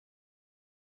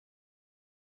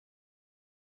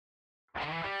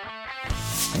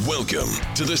Welcome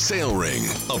to The Sale Ring,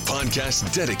 a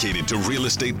podcast dedicated to real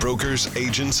estate brokers,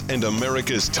 agents, and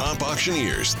America's top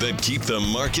auctioneers that keep the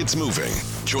markets moving.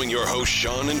 Join your hosts,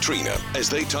 Sean and Trina, as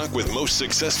they talk with most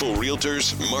successful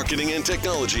realtors, marketing and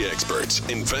technology experts,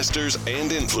 investors,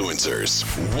 and influencers.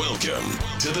 Welcome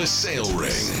to The Sale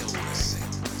Ring.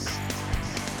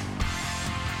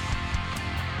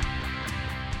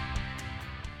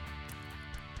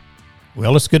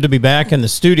 Well, it's good to be back in the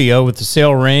studio with The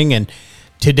Sale Ring, and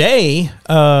today,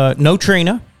 no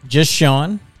Trina, just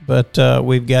Sean, but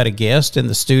we've got a guest in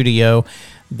the studio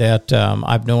that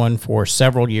I've known for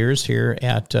several years here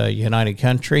at United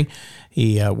Country.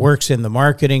 He works in the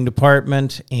marketing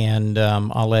department, and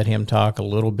I'll let him talk a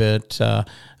little bit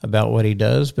about what he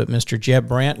does. But Mr. Jeb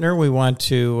Brantner, we want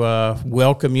to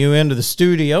welcome you into the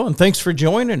studio, and thanks for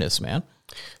joining us, man.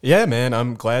 Yeah, man,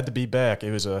 I'm glad to be back.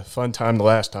 It was a fun time the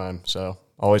last time, so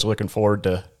always looking forward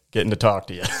to getting to talk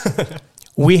to you.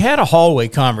 We had a hallway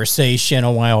conversation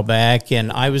a while back,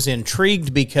 and I was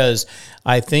intrigued because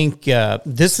I think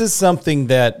this is something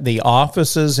that the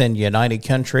offices in United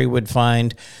Country would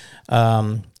find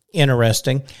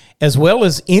interesting, as well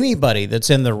as anybody that's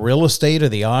in the real estate or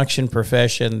the auction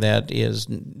profession that is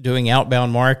doing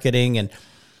outbound marketing, and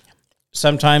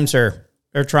sometimes they're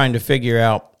trying to figure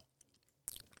out,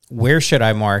 where should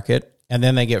I market? And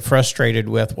then they get frustrated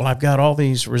with, well, I've got all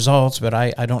these results, but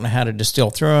I don't know how to distill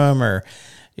through them, or,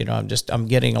 you know, I'm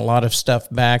getting a lot of stuff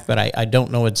back, but I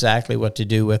don't know exactly what to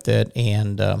do with it.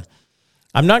 And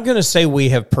I'm not going to say we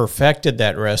have perfected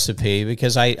that recipe,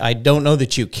 because I don't know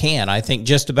that you can. I think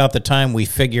just about the time we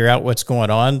figure out what's going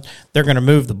on, they're going to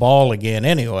move the ball again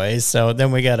anyway. So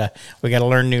then we gotta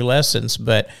learn new lessons.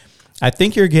 But I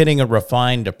think you're getting a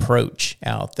refined approach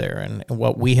out there, and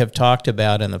what we have talked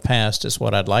about in the past is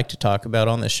what I'd like to talk about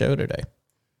on this show today.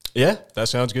 Yeah, that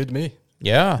sounds good to me.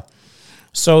 Yeah.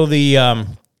 So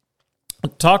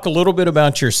talk a little bit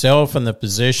about yourself and the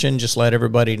position. Just let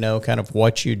everybody know kind of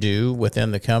what you do within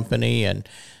the company, and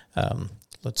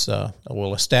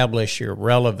we'll establish your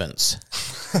relevance.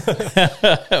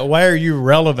 Why are you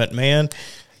relevant, man?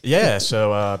 Yeah.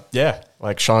 So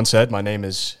like Sean said, my name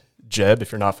is Jeb,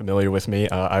 if you're not familiar with me.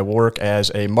 I work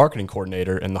as a marketing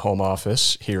coordinator in the home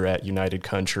office here at United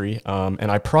Country,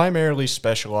 and I primarily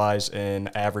specialize in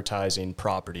advertising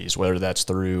properties, whether that's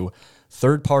through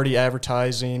third-party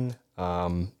advertising,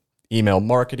 email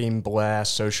marketing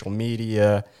blasts, social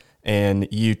media, and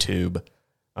YouTube.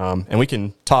 And we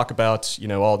can talk about,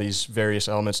 all these various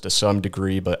elements to some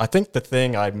degree, but I think the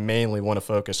thing I mainly want to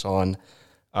focus on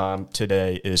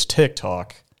today is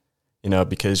TikTok.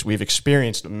 Because we've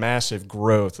experienced massive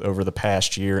growth over the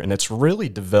past year, and it's really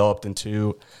developed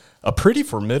into a pretty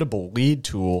formidable lead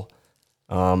tool.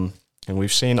 And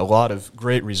we've seen a lot of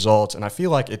great results, and I feel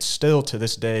like it's still to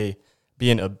this day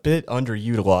being a bit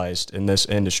underutilized in this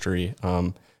industry.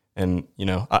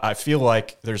 I feel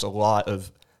like there's a lot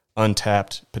of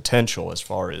untapped potential as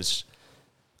far as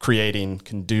creating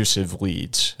conducive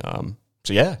leads.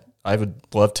 I would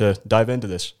love to dive into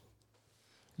this.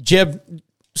 Jeb,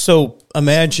 so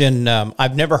imagine,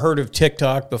 I've never heard of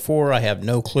TikTok before. I have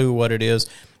no clue what it is.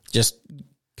 Just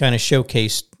kind of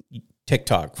showcase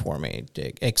TikTok for me.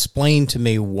 Explain to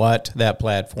me what that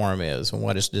platform is and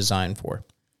what it's designed for.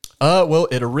 Well,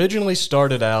 it originally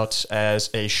started out as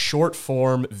a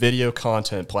short-form video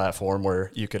content platform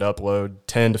where you could upload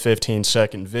 10 to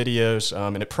 15-second videos,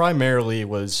 and it primarily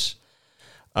was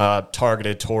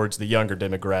targeted towards the younger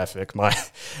demographic,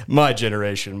 my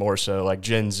generation more so, like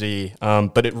Gen Z.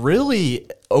 But it really,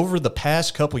 over the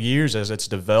past couple years, as it's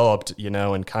developed,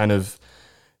 and kind of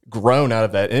grown out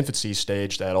of that infancy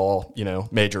stage that all,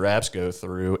 major apps go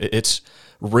through, it's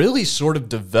really sort of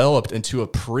developed into a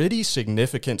pretty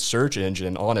significant search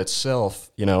engine on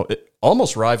itself,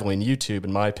 almost rivaling YouTube,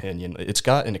 in my opinion. It's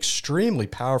got an extremely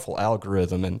powerful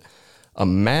algorithm and a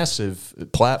massive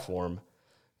platform.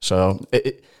 So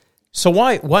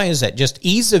why is that? Just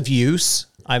ease of use?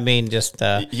 I mean, is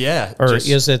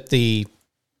it the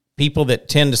people that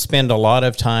tend to spend a lot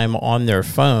of time on their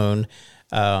phone?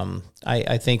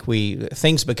 I think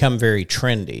things become very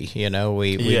trendy.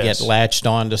 We get latched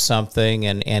onto something,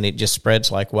 and it just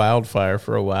spreads like wildfire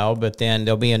for a while. But then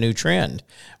there'll be a new trend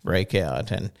break out,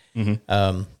 and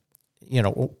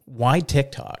why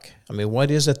TikTok? I mean, what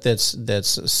is it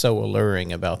that's so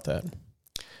alluring about that?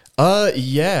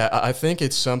 I think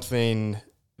it's something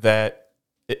that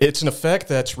it's an effect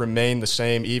that's remained the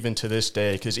same even to this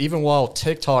day, because even while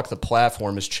TikTok, the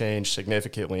platform, has changed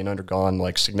significantly and undergone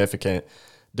like significant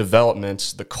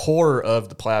developments, the core of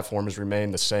the platform has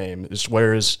remained the same.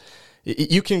 Whereas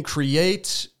you can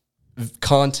create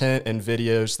content and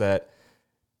videos that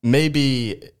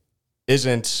maybe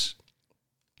isn't,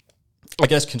 I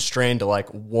guess, constrained to like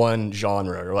one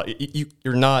genre, or like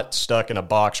you're not stuck in a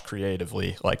box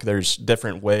creatively. Like there's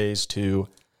different ways to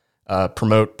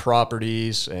promote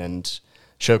properties and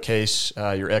showcase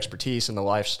your expertise in the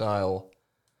lifestyle.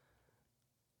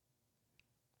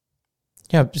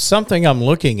 Yeah, something I'm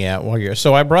looking at while you're...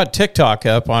 So I brought TikTok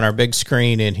up on our big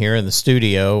screen in here in the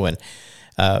studio, and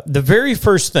the very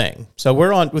first thing... So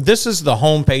we're on... This is the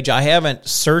homepage. I haven't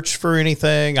searched for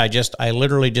anything. I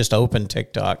literally just opened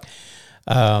TikTok.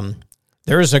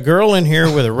 There's a girl in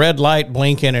here with a red light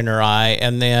blinking in her eye,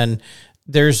 and then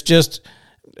there's just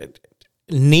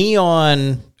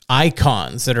neon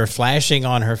icons that are flashing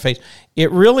on her face.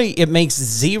 It makes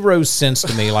zero sense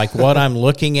to me, like what I'm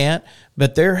looking at,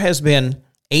 but there has been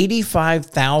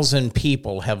 85,000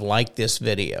 people have liked this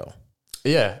video.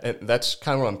 Yeah, and that's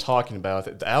kind of what I'm talking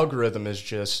about. The algorithm is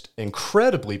just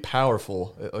incredibly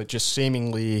powerful. It just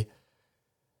seemingly,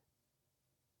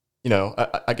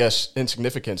 I guess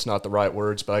insignificant's not the right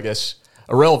words, but I guess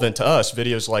irrelevant to us.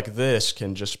 Videos like this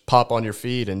can just pop on your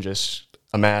feed and just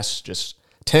amass just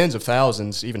tens of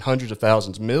thousands, even hundreds of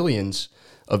thousands, millions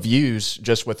of views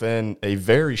just within a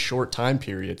very short time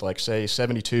period, like say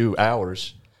 72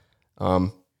 hours.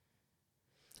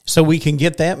 So we can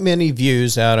get that many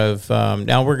views out of,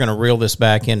 now we're going to reel this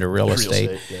back into real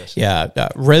estate. Yes. Yeah,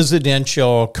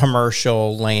 residential,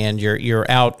 commercial land. You're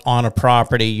out on a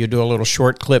property. You do a little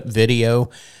short clip video.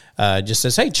 Just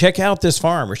says, hey, check out this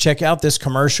farm or check out this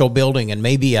commercial building, and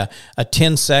maybe a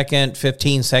 10-second,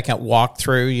 15-second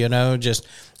walkthrough, just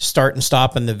start and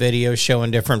stop in the video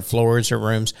showing different floors or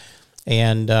rooms,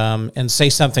 and say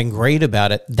something great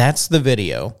about it. That's the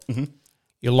video. Mm-hmm.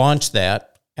 You launch that.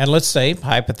 And let's say,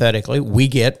 hypothetically, we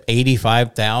get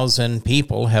 85,000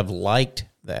 people have liked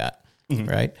that, mm-hmm.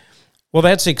 right? Well,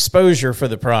 that's exposure for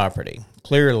the property.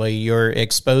 Clearly, you're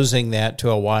exposing that to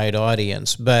a wide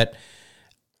audience. But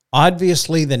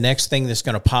obviously, the next thing that's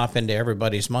going to pop into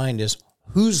everybody's mind is,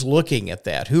 who's looking at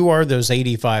that? Who are those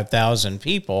 85,000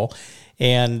 people?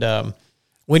 And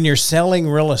when you're selling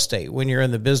real estate, when you're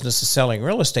in the business of selling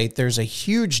real estate, there's a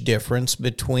huge difference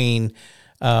between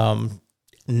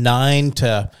 9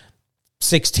 to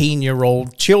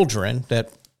 16-year-old children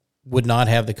that would not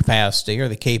have the capacity or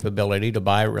the capability to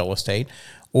buy real estate,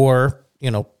 or,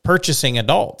 purchasing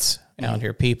adults out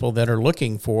here, people that are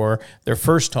looking for their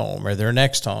first home or their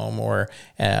next home, or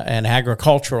an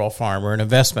agricultural farm or an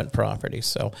investment property.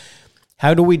 So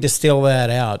how do we distill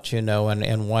that out,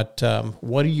 and what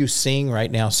are you seeing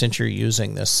right now since you're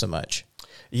using this so much?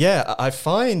 Yeah, I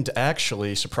find,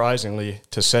 actually, surprisingly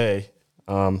to say,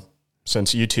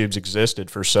 since YouTube's existed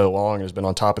for so long, has been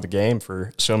on top of the game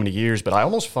for so many years, but I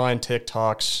almost find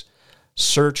TikTok's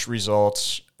search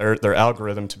results, or their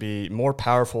algorithm, to be more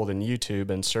powerful than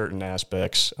YouTube in certain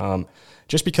aspects,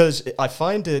 just because I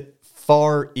find it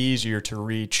far easier to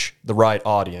reach the right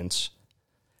audience.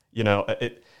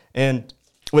 And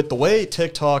with the way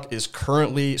TikTok is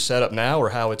currently set up now,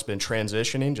 or how it's been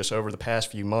transitioning just over the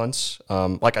past few months,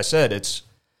 like I said, it's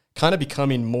kind of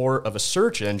becoming more of a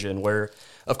search engine where,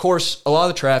 of course, a lot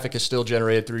of the traffic is still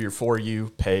generated through your For You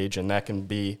page, and that can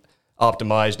be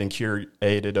optimized and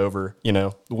curated over,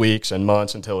 weeks and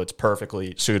months until it's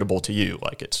perfectly suitable to you.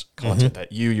 Like it's content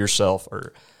that you yourself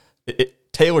are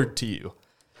tailored to you,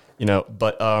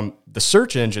 But the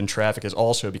search engine traffic is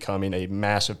also becoming a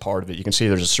massive part of it. You can see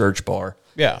there's a search bar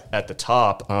at the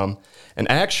top. And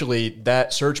actually,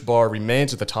 that search bar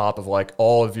remains at the top of like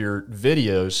all of your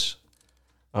videos.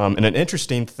 And an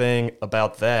interesting thing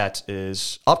about that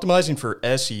is optimizing for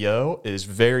SEO is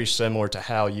very similar to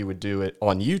how you would do it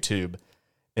on YouTube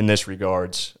in this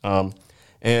regards.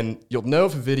 And you'll know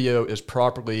if a video is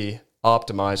properly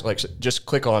optimized. Like, just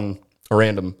click on a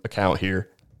random account here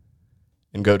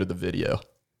and go to the video.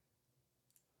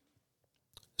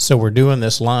 So we're doing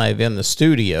this live in the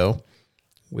studio.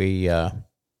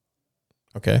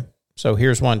 Okay. So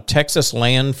here's one, Texas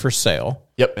land for sale.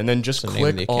 Yep, and then just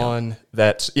click on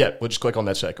that. Yeah, we'll just click on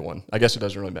that second one. I guess it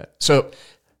doesn't really matter. So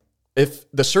if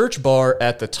the search bar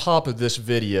at the top of this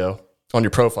video on your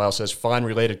profile says find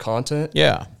related content,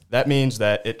 that means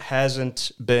that it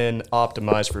hasn't been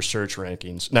optimized for search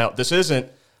rankings. Now, this isn't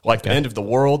like the end of the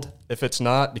world if it's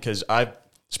not, because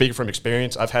speaking from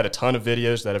experience, I've had a ton of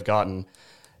videos that have gotten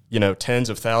tens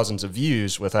of thousands of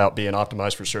views without being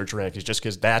optimized for search rankings, just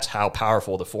because that's how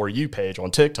powerful the For You page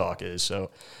on TikTok is. So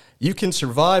you can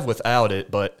survive without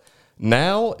it, but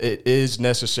now it is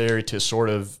necessary to sort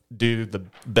of do the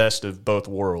best of both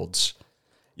worlds,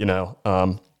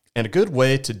 and a good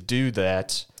way to do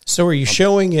that. So are you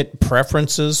showing it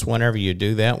preferences whenever you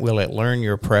do that? Will it learn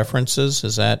your preferences?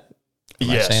 Is that Am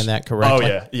I saying that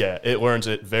correctly? Oh, yeah. It learns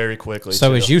it very quickly.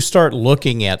 So as you start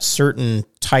looking at certain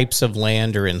types of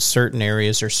land or in certain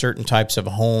areas or certain types of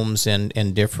homes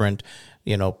in different,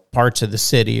 parts of the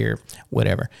city or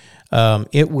whatever,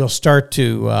 it will start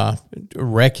to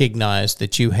recognize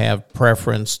that you have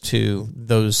preference to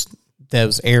those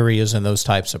areas and those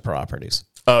types of properties.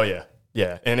 Oh, yeah.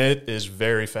 Yeah, and it is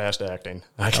very fast acting.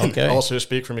 I can also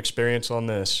speak from experience on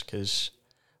this because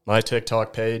my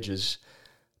TikTok page is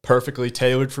perfectly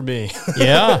tailored for me.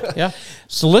 Yeah.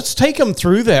 So let's take them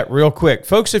through that real quick.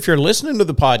 Folks, if you're listening to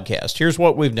the podcast, here's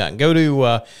what we've done. Go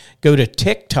to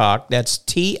TikTok, that's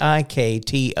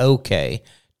TikTok,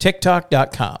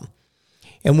 TikTok.com.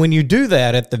 And when you do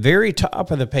that, at the very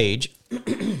top of the page,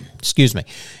 excuse me,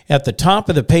 at the top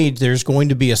of the page, there's going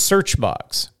to be a search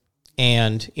box.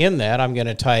 And in that, I'm going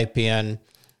to type in,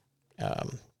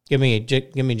 give me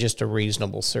just a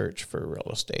reasonable search for real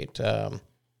estate.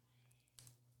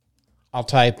 I'll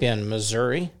type in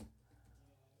Missouri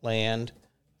land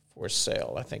for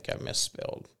sale. I think I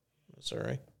misspelled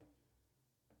Missouri.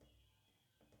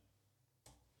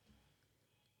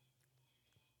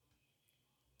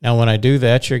 Now, when I do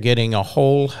that, you're getting a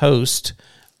whole host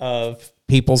of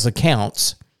people's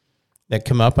accounts that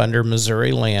come up under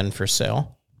Missouri land for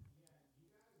sale.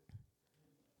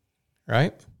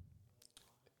 Right?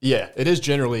 Yeah, it is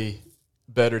generally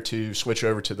better to switch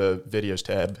over to the videos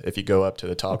tab if you go up to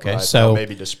the top right. So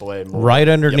maybe display more. Right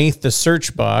underneath the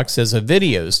search box is a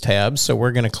videos tab, so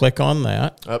we're going to click on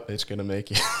that. Oh, it's going to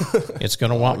make you. It's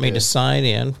going to want me to sign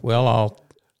in. Well,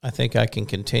 I think I can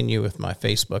continue with my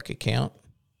Facebook account.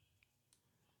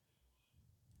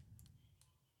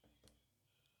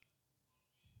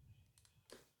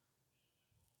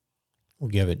 We'll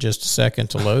give it just a second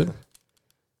to load.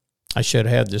 I should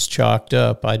have had this chalked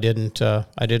up. I didn't know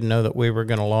that we were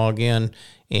going to log in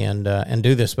and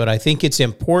do this, but I think it's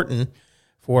important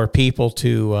for people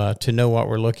to know what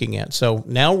we're looking at. So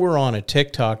now we're on a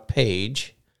TikTok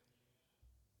page,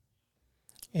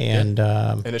 and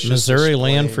it's Missouri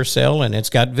land for sale, and it's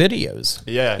got videos.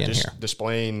 Yeah, just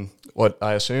displaying what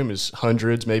I assume is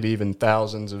hundreds, maybe even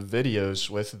thousands of videos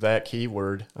with that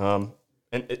keyword.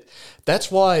 And that's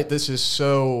why this is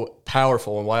so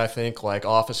powerful and why I think like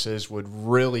offices would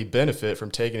really benefit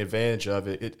from taking advantage of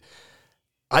it.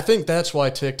 I think that's why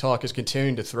TikTok is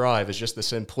continuing to thrive, is just the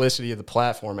simplicity of the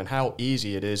platform and how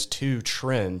easy it is to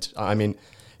trend. I mean,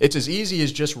 it's as easy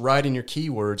as just writing your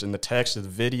keywords in the text of the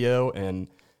video and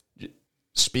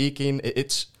speaking.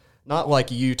 It's not like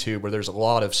YouTube where there's a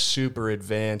lot of super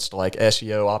advanced like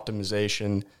SEO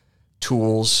optimization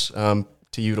tools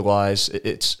to utilize.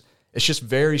 It's just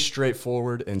very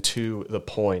straightforward and to the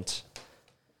point.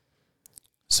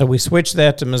 So we switched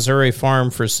that to Missouri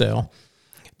farm for sale.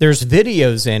 There's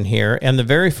videos in here, and the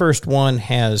very first one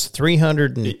has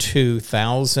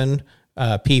 302,000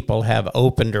 people have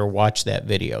opened or watched that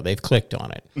video. They've clicked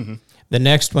on it. Mm-hmm. The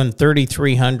next one,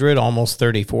 3,300, almost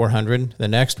 3,400. The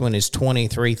next one is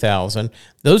 23,000.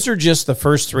 Those are just the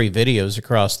first three videos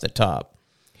across the top.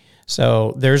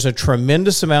 So there's a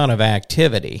tremendous amount of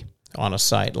activity on a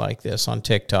site like this on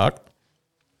TikTok.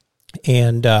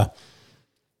 And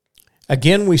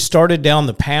again, we started down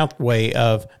the pathway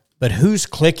of, but who's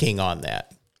clicking on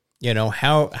that?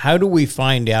 How do we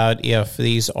find out if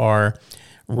these are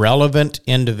relevant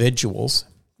individuals,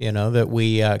 that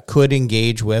we could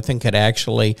engage with and could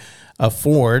actually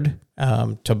afford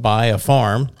to buy a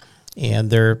farm, and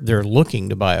they're looking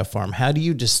to buy a farm? How do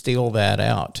you distill that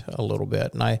out a little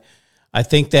bit? And I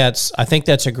think that's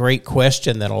a great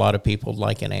question that a lot of people would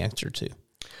like an answer to.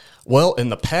 Well, in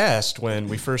the past, when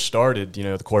we first started,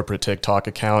 the corporate TikTok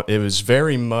account, it was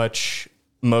very much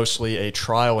mostly a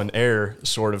trial and error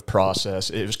sort of process.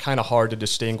 It was kind of hard to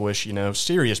distinguish,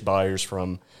 serious buyers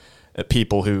from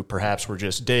people who perhaps were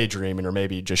just daydreaming or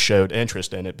maybe just showed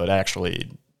interest in it, but actually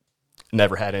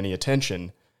never had any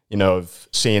intention, of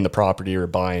seeing the property or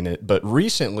buying it. But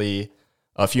recently,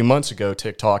 a few months ago,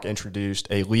 TikTok introduced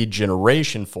a lead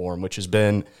generation form, which has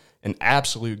been an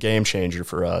absolute game changer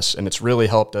for us. And it's really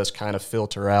helped us kind of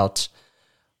filter out,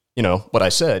 what I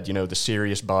said, the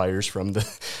serious buyers from the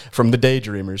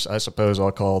daydreamers, I suppose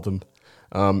I'll call them.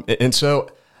 And so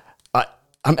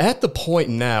I'm at the point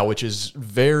now, which is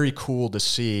very cool to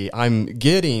see. I'm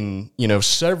getting,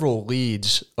 several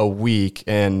leads a week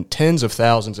and tens of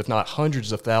thousands, if not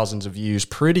hundreds of thousands of views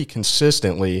pretty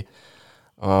consistently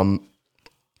on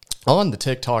the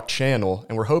TikTok channel.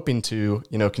 And we're hoping to,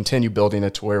 continue building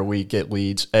it to where we get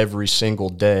leads every single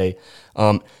day.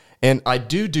 And I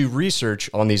do research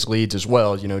on these leads as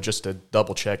well, just to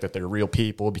double check that they're real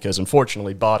people, because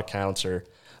unfortunately bot accounts are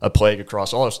a plague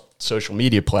across all social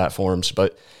media platforms.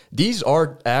 But these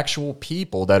are actual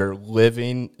people that are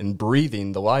living and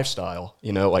breathing the lifestyle,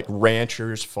 like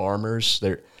ranchers, farmers.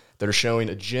 That are showing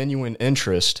a genuine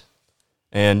interest.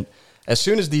 And as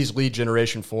soon as these lead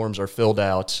generation forms are filled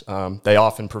out, they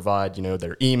often provide,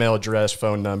 their email address,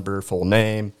 phone number, full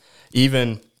name.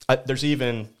 There's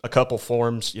even a couple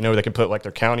forms, they can put like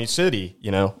their county, city,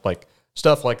 like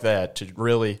stuff like that to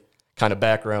really kind of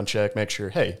background check, make sure,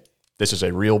 hey, this is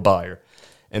a real buyer.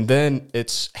 And then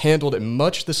it's handled in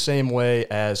much the same way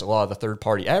as a lot of the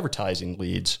third-party advertising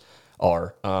leads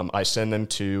are. I send them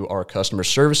to our customer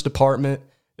service department.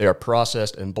 They are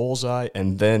processed in Bullseye,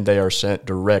 and then they are sent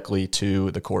directly to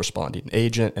the corresponding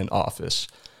agent and office.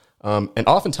 And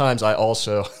oftentimes I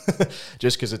also,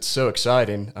 just because it's so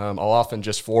exciting, I'll often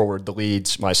just forward the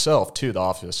leads myself to the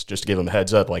office just to give them a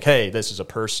heads up, like, hey, this is a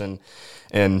person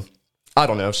in, I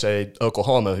don't know, say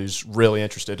Oklahoma who's really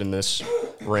interested in this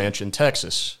ranch in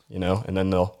Texas, and then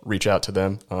they'll reach out to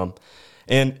them.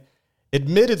 And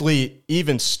admittedly,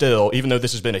 even though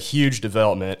this has been a huge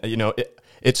development,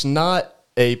 it's not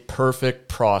a perfect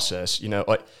process.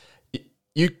 Like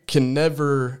you can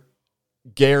never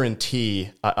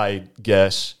guarantee, I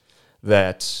guess,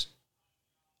 that,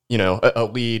 a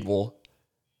lead will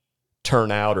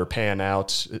turn out or pan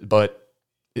out. But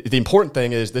the important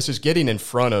thing is this is getting in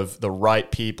front of the right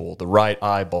people, the right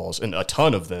eyeballs, and a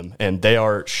ton of them. And they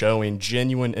are showing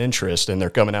genuine interest, and they're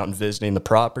coming out and visiting the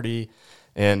property.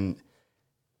 And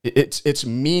it's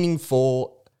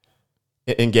meaningful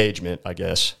engagement, I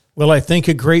guess. Well, I think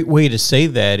a great way to say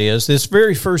that is this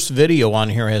very first video on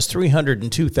here has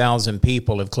 302,000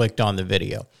 people have clicked on the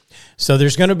video. So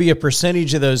there's going to be a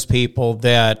percentage of those people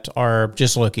that are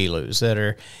just looky-loos, that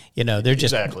are, they're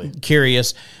just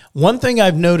curious. One thing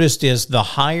I've noticed is the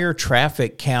higher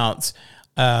traffic counts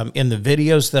in the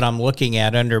videos that I'm looking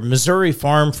at under Missouri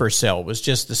Farm for Sale was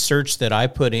just the search that I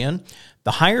put in.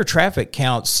 The higher traffic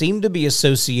counts seem to be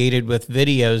associated with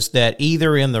videos that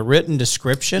either in the written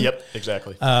description. Yep,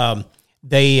 exactly.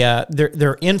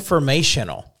 They're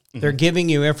informational. Mm-hmm. They're giving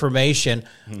you information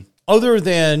other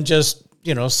than just,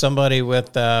 somebody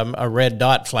with a red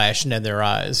dot flashing in their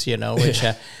eyes, which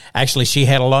actually she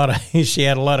had a lot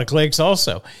of clicks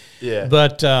also. Yeah.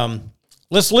 But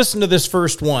let's listen to this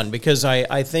first one because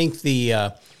I think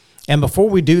and before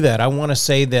we do that, I want to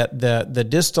say that the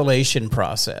distillation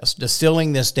process,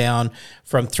 distilling this down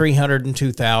from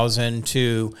 302,000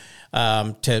 to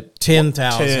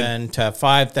 10,000 to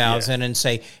 5,000 and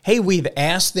say, hey, we've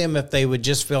asked them if they would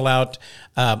just fill out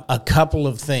a couple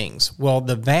of things. Well,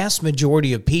 the vast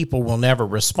majority of people will never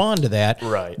respond to that.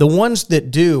 Right. The ones that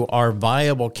do are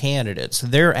viable candidates.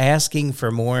 They're asking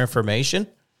for more information.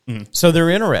 So they're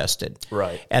interested.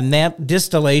 Right. And that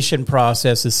distillation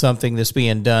process is something that's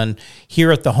being done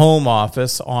here at the home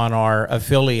office on our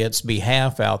affiliates'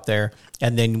 behalf out there.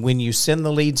 And then when you send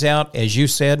the leads out, as you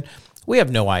said, we have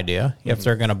no idea if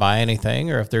they're going to buy anything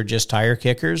or if they're just tire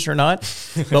kickers or not.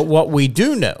 But what we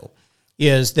do know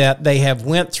is that they have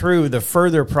went through the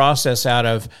further process out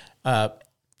of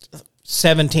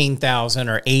 17,000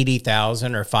 or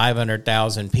 80,000 or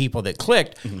 500,000 people that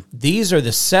clicked. These are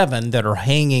the 7 that are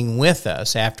hanging with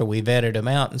us after we vetted them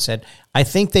out and said, I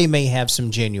think they may have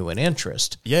some genuine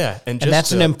interest. Yeah. And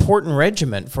that's an important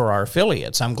regiment for our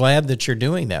affiliates. I'm glad that you're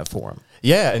doing that for them.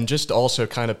 Yeah. And just to also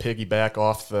kind of piggyback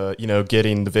off the,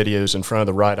 getting the videos in front of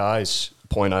the right eyes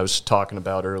point I was talking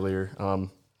about earlier.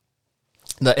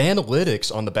 The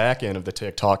analytics on the back end of the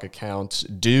TikTok accounts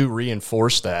do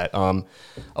reinforce that.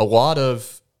 A lot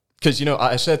of, because,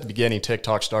 I said at the beginning,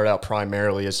 TikTok started out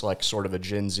primarily as like sort of a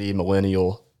Gen Z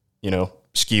millennial,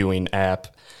 skewing app.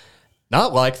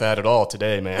 Not like that at all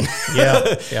today, man.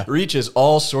 Yeah. Reaches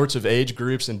all sorts of age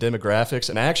groups and demographics.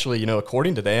 And actually,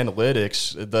 according to the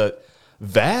analytics, the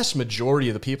vast majority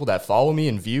of the people that follow me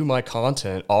and view my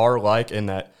content are like in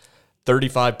that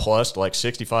 35 plus to like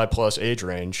 65 plus age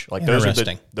range. Like those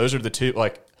are the two,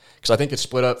 like, because I think it's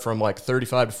split up from like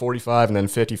 35 to 45 and then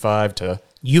 55 to.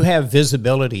 You have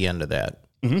visibility into that.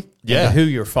 Mm-hmm. Yeah. Into who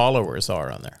your followers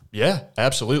are on there. Yeah,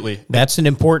 absolutely. That's an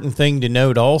important thing to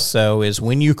note also is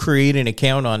when you create an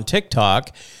account on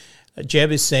TikTok,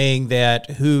 Jeb is saying that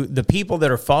the people that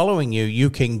are following you,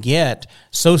 you can get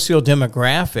social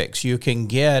demographics. You can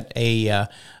get a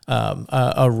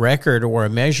record or a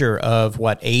measure of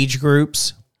what age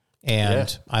groups,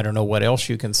 and I don't know what else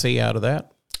you can see out of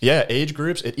that. Yeah, age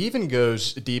groups. It even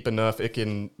goes deep enough. It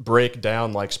can break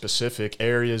down like specific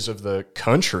areas of the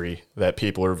country that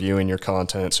people are viewing your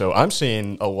content. So I'm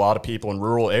seeing a lot of people in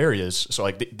rural areas. So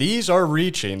like these are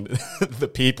reaching the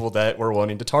people that we're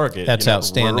wanting to target. That's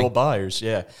outstanding. Rural buyers.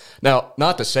 Yeah. Now,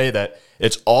 not to say that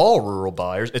it's all rural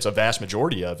buyers. It's a vast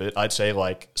majority of it. I'd say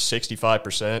like 65%,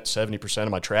 70% of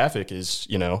my traffic is,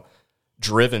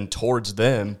 driven towards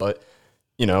them. But,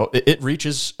 it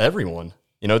reaches everyone.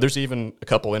 There's even a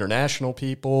couple international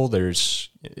people. There's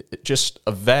just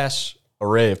a vast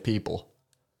array of people.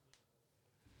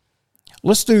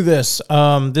 Let's do this.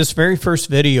 This very first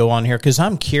video on here, because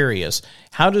I'm curious.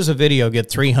 How does a video get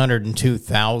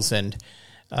 302,000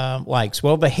 likes?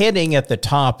 Well, the heading at the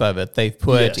top of it, they've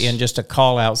put in just a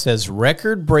call out, says,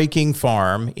 record-breaking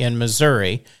farm in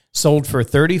Missouri sold for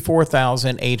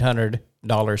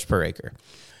 $34,800 per acre.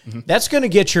 Mm-hmm. That's going to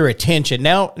get your attention.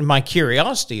 Now, my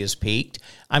curiosity is piqued.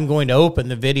 I'm going to open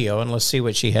the video and let's see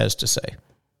what she has to say.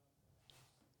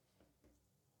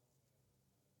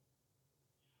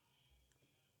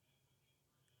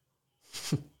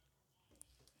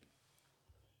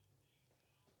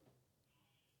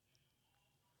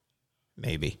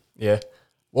 Maybe. Yeah.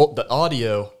 Well, the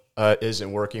audio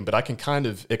isn't working, but I can kind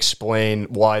of explain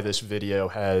why this video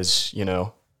has,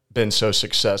 been so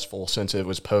successful since it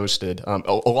was posted.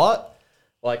 A lot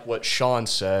like what Sean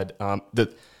said. I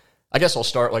guess I'll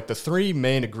start like the three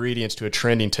main ingredients to a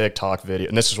trending TikTok video.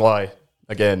 And this is why,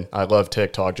 again, I love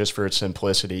TikTok just for its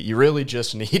simplicity. You really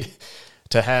just need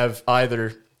to have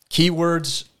either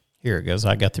keywords. Here it goes.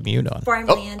 I got the mute on.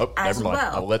 Farmland as never mind.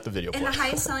 well. I'll let the video play. And the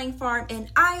highest selling farm in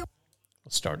Iowa.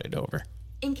 Let's start it over.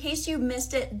 In case you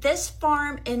missed it, this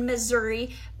farm in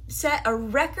Missouri set a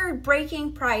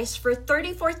record-breaking price for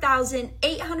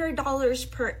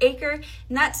 $34,800 per acre,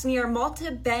 and that's near Malta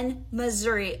Bend,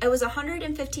 Missouri. It was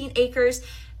 115 acres.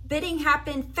 Bidding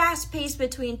happened fast-paced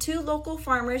between two local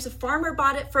farmers. The farmer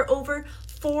bought it for over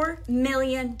 $4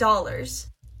 million.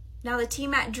 Now, the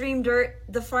team at Dream Dirt,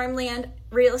 the farmland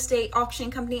real estate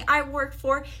auction company I work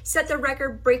for, set the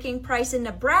record-breaking price in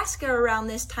Nebraska around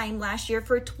this time last year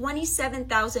for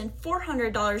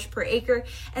 $27,400 per acre,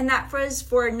 and that was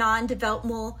for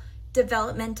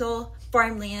non-developmental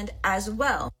farmland as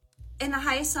well. And the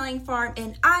highest selling farm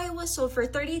in Iowa sold for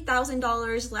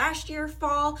 $30,000 last year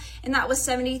fall, and that was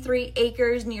 73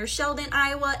 acres near Sheldon,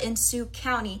 Iowa in Sioux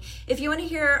County. If you want to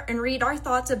hear and read our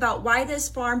thoughts about why this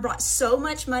farm brought so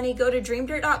much money, go to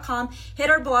dreamdirt.com,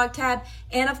 hit our blog tab,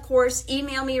 and of course,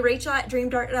 email me,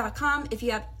 rachel@dreamdirt.com, if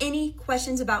you have any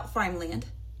questions about farmland.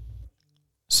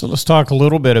 So let's talk a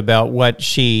little bit about what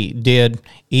she did,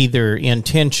 either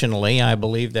intentionally, I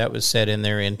believe that was said in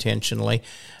there intentionally,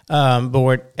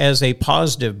 but as a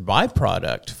positive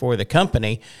byproduct for the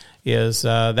company is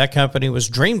that company was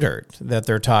Dream Dirt that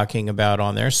they're talking about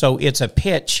on there. So it's a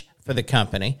pitch for the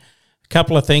company. A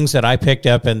couple of things that I picked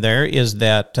up in there is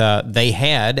that they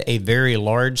had a very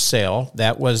large sale.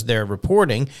 That was their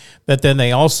reporting. But then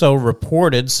they also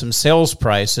reported some sales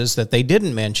prices that they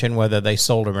didn't mention whether they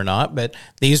sold them or not. But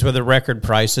these were the record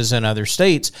prices in other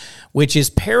states, which is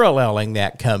paralleling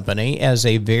that company as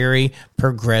a very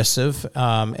progressive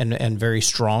and very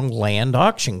strong land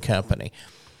auction company.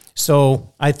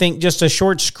 So I think just a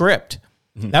short script.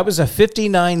 Mm-hmm. That was a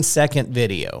 59-second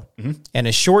video and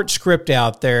a short script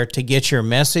out there to get your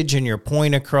message and your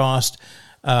point across.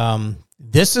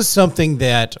 This is something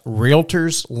that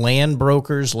realtors, land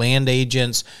brokers, land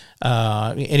agents,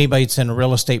 anybody that's in the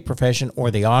real estate profession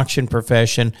or the auction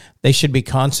profession, they should be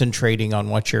concentrating on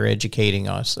what you're educating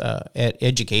us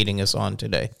on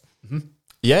today. Mm-hmm.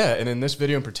 Yeah, and in this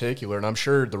video in particular, and I'm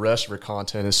sure the rest of her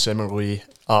content is similarly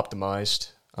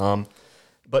optimized,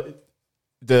 but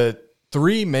the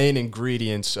three main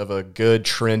ingredients of a good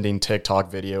trending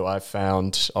TikTok video I've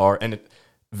found are, and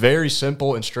very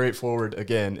simple and straightforward.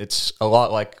 Again, it's a lot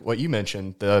like what you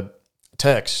mentioned, the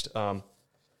text.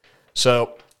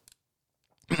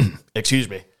 Excuse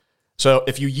me. So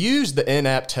if you use the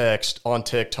in-app text on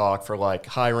TikTok for like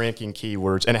high-ranking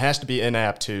keywords, and it has to be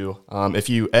in-app too, if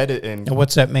you edit and...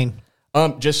 What's that mean?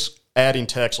 Just adding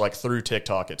text like through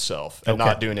TikTok itself and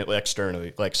not doing it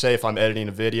externally. Like say if I'm editing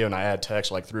a video and I add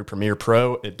text like through Premiere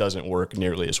Pro, it doesn't work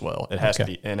nearly as well. It has to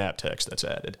be in-app text that's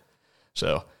added.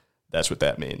 So that's what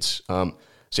that means.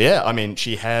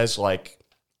 She has like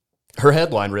her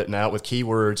headline written out with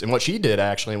keywords, and what she did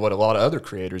actually, and what a lot of other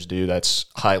creators do that's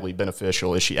highly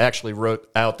beneficial, is she actually wrote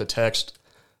out the text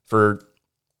for,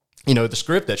 the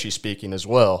script that she's speaking as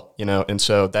well, and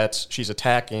so she's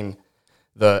attacking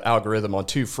the algorithm on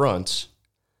two fronts.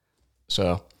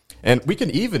 So, and we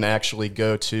can even actually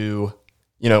go to,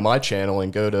 my channel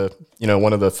and go to,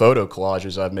 one of the photo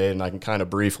collages I've made, and I can kind of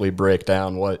briefly break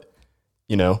down what,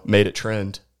 made it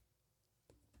trend.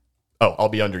 Oh, I'll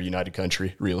be under United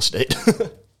Country Real Estate.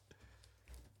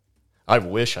 I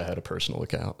wish I had a personal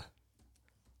account.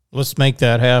 Let's make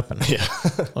that happen. Yeah.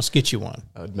 Let's get you one.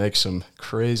 I'd make some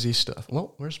crazy stuff.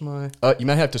 Well, where's my... you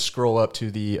might have to scroll up to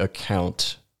the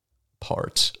account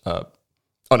part. Oh,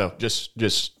 no,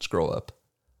 just scroll up.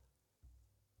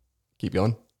 Keep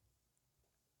going.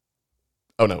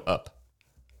 Oh, no, up.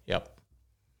 Yep.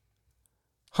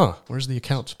 Huh, where's the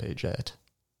accounts page at?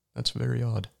 That's very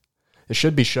odd. It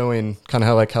should be showing kind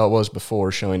of how it was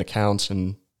before, showing accounts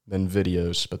and then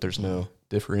videos, but there's no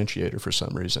differentiator for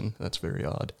some reason. That's very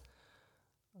odd.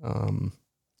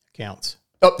 Accounts.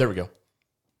 Oh, there we go.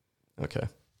 Okay.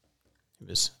 It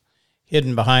was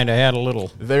hidden behind. I had a little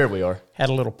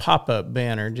pop-up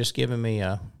banner just giving me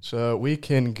a... So we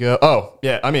can go... Oh,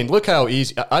 yeah, I mean, look how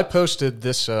easy... I posted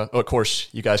this... of course,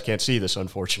 you guys can't see this,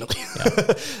 unfortunately.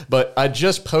 Yeah. But I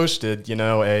just posted,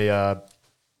 a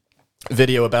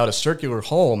video about a circular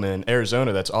home in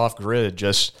Arizona that's off-grid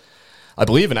just, I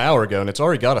believe, an hour ago, and it's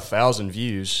already got 1,000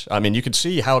 views. I mean, you can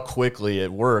see how quickly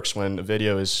it works when a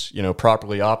video is,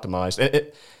 properly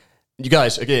optimized. You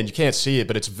guys, again, you can't see it,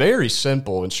 but it's very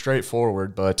simple and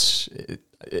straightforward, but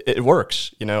it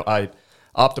works. I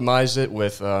optimize it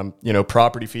with,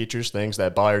 property features, things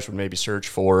that buyers would maybe search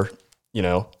for, in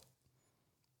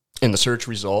the search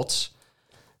results.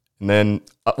 And then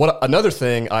another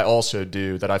thing I also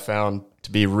do that I found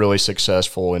to be really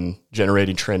successful in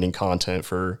generating trending content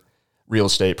for real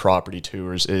estate property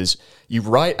tours is you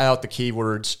write out the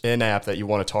keywords in-app that you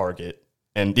want to target.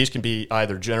 And these can be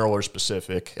either general or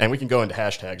specific. And we can go into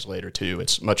hashtags later too.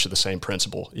 It's much of the same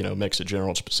principle, mix of general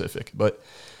and specific. But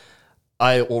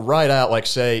I will write out, like,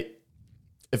 say,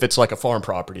 if it's like a farm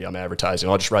property I'm advertising,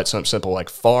 I'll just write something simple like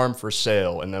farm for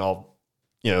sale. And then I'll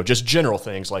just general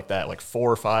things like that, like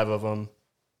 4 or 5 of them,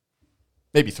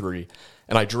 maybe 3.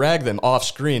 And I drag them off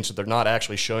screen so they're not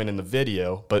actually showing in the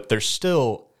video, but they're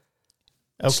still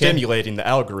stimulating the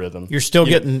algorithm. You're still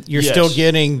getting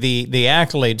the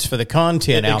accolades for the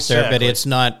content out there, but it's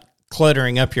not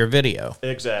cluttering up your video.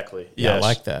 Exactly. Yeah, yes, I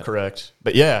like that. Correct.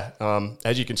 But yeah,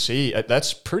 as you can see,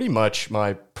 that's pretty much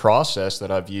my process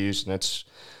that I've used, and it's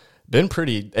been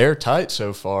pretty airtight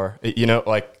so far.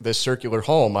 Like this circular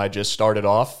home, I just started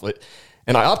off,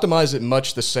 and I optimize it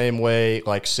much the same way,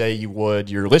 like say you would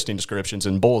your listing descriptions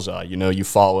in Bullseye. You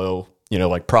follow,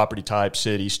 like property type,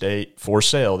 city, state, for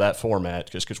sale, that format,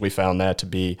 just because we found that to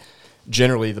be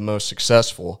generally the most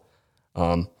successful.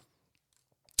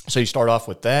 So you start off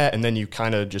with that, and then you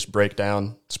kind of just break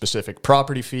down specific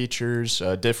property features,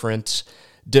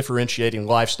 differentiating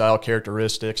lifestyle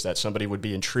characteristics that somebody would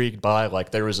be intrigued by.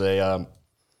 Like there was a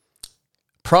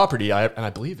property, and I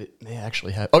believe it may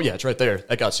actually have, it's right there.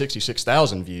 That got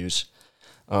 66,000 views.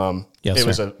 It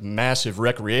was a massive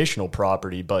recreational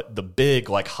property, but the big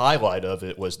highlight of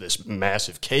it was this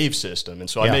massive cave system. And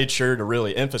so I made sure to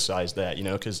really emphasize that,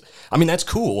 because that's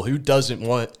cool. Who doesn't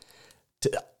want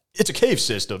to... It's a cave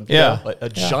system. A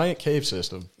giant cave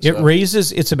system. So,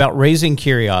 it's about raising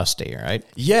curiosity, right?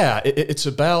 Yeah, it's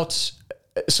about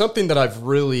something that I've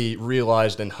really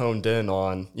realized and honed in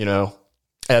on,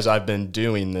 as I've been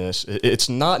doing this. It's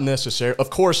not necessary. Of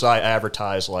course, I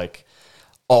advertise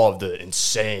all of the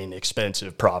insane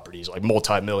expensive properties, like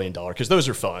multi-million dollar, because those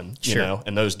are fun,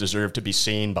 and those deserve to be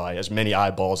seen by as many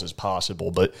eyeballs as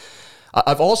possible. But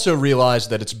I've also realized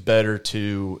that it's better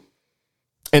to...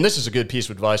 And this is a good piece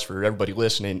of advice for everybody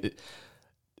listening.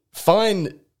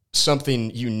 Find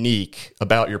something unique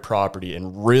about your property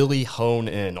and really hone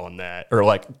in on that. Or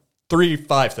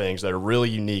 3-5 things that are really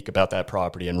unique about that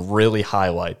property and really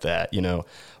highlight that.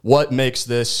 What makes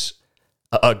this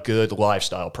a good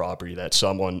lifestyle property that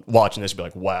someone watching this would be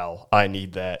like, wow, I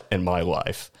need that in my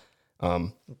life.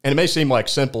 And it may seem like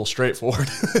simple, straightforward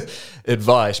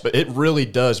advice, but it really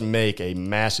does make a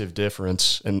massive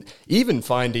difference. And even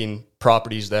finding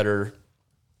properties that are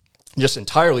just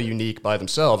entirely unique by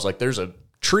themselves, like there's a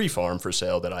tree farm for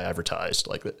sale that I advertised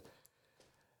like that.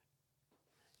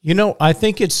 I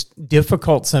think it's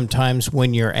difficult sometimes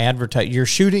when you're you're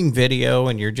shooting video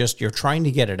and you're trying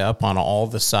to get it up on all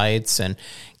the sites and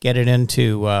get it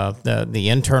into the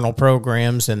internal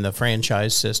programs and the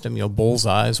franchise system.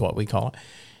 Bullseye is what we call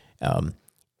it.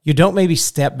 You don't maybe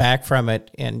step back from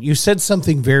it, and you said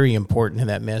something very important in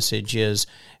that message is,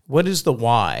 what is the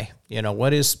why?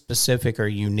 What is specific or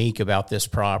unique about this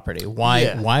property?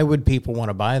 Why would people want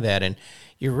to buy that? And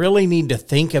you really need to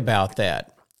think about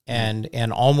that.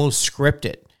 And almost script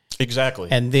it. Exactly.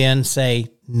 And then say,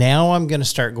 now I'm going to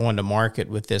start going to market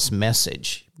with this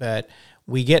message. But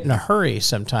we get in a hurry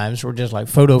sometimes. We're just like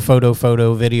photo,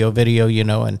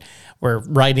 video, and we're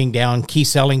writing down key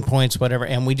selling points, whatever,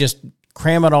 and we just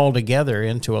cram it all together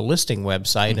into a listing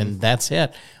website, and that's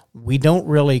it. We don't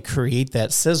really create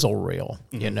that sizzle reel,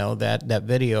 that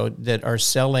video that are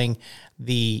selling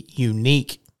the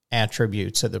unique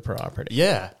attributes of the property.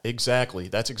 Yeah, exactly.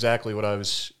 That's exactly what I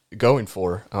was going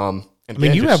for.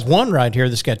 You have one right here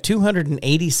that's got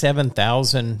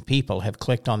 287,000 people have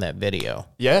clicked on that video.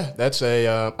 Yeah, that's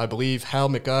I believe Hal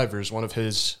McIver's one of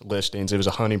his listings. It was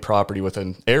a hunting property with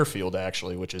an airfield,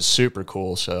 actually, which is super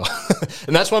cool. So,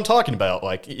 and that's what I'm talking about.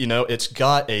 Like, it's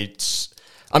got a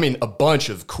bunch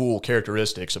of cool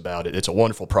characteristics about it. It's a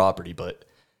wonderful property, but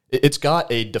it's got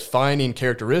a defining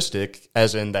characteristic,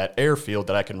 as in that airfield,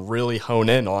 that I can really hone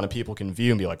in on and people can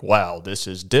view and be like, wow, this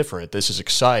is different. This is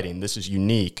exciting. This is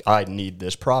unique. I need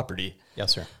this property.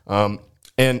 Yes, sir.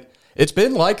 And it's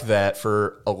been like that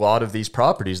for a lot of these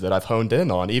properties that I've honed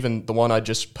in on. Even the one I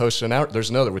just posted out, there's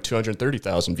another with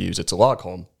 230,000 views. It's a log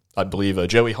home, I believe,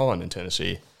 Joey Hahn in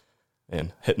Tennessee.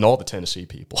 And hitting all the Tennessee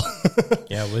people.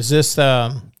 Yeah, was this,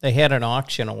 they had an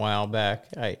auction a while back.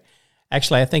 I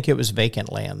think it was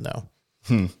vacant land, though.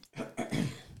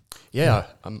 Yeah.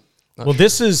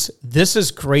 This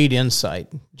is great insight,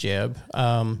 Jeb.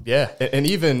 Yeah, and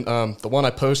even the one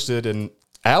I posted an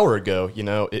hour ago,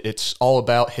 it's all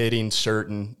about hitting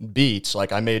certain beats.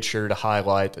 Like, I made sure to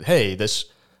highlight that, hey, this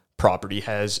property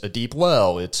has a deep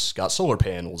well. It's got solar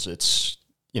panels. It's,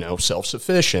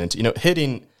 self-sufficient.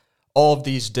 Hitting all of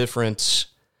these different,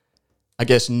 I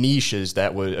guess, niches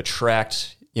that would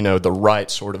attract, the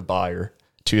right sort of buyer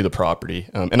to the property.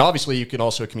 And obviously you can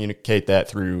also communicate that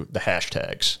through the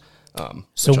hashtags.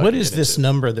 So what is this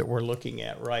number that we're looking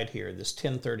at right here, this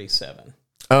 1037?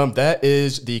 That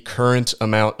is the current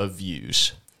amount of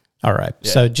views. All right.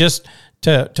 Yeah. So just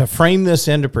to frame this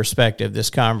into perspective, this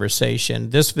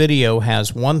conversation, this video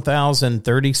has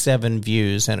 1,037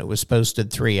 views, and it was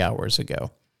posted 3 hours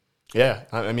ago. Yeah,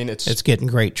 it's getting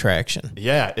great traction.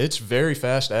 Yeah, it's very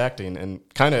fast acting, and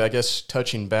kind of, I guess,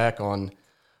 touching back on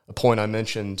a point I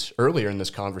mentioned earlier in this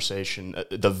conversation,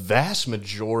 the vast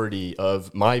majority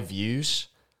of my views,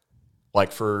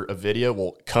 like for a video,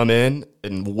 will come in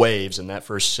waves in that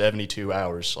first 72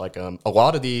 hours. Like a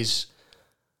lot of these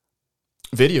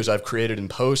videos I've created and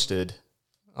posted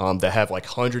that have like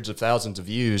hundreds of thousands of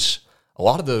views, a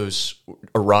lot of those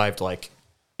arrived like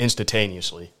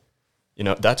instantaneously.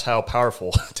 That's how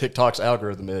powerful TikTok's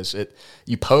algorithm is.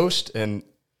 You post and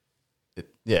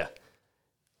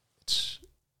it's.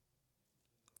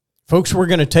 Folks, we're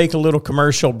going to take a little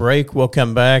commercial break. We'll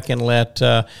come back and let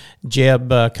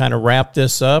Jeb kind of wrap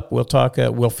this up. We'll talk.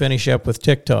 We'll finish up with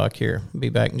TikTok here. Be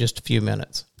back in just a few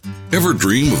minutes. Ever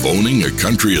dream of owning a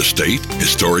country estate,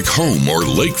 historic home, or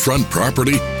lakefront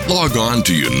property? Log on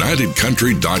to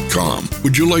UnitedCountry.com.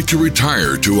 Would you like to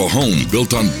retire to a home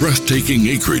built on breathtaking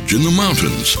acreage in the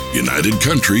mountains?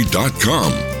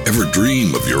 UnitedCountry.com. Ever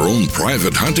dream of your own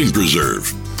private hunting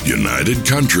preserve?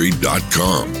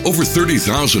 UnitedCountry.com. Over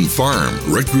 30,000 farm,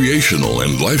 recreational,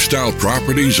 and lifestyle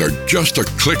properties are just a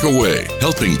click away,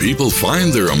 helping people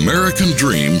find their American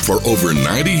dream for over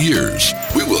 90 years.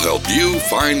 We will help you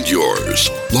find yours.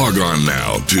 Log on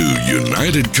now to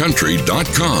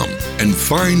UnitedCountry.com and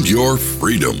find your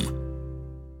freedom.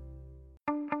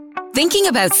 Thinking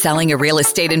about selling a real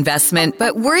estate investment,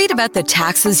 but worried about the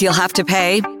taxes you'll have to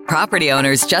pay? Property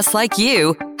owners just like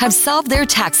you have solved their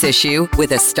tax issue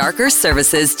with a Starker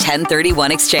Services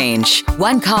 1031 exchange.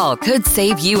 One call could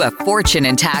save you a fortune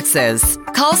in taxes.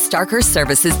 Call Starker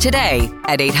Services today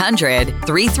at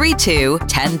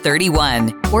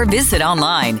 800-332-1031 or visit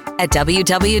online at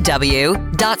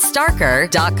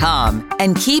www.starker.com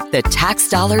and keep the tax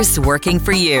dollars working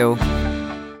for you.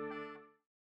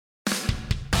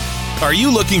 Are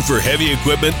you looking for heavy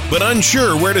equipment but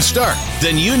unsure where to start?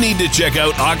 Then you need to check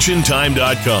out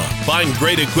AuctionTime.com. Buying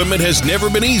great equipment has never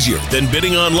been easier than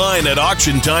bidding online at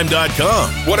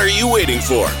AuctionTime.com. What are you waiting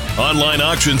for? Online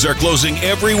auctions are closing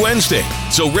every Wednesday,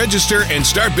 so register and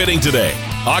start bidding today.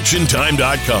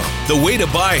 AuctionTime.com, the way to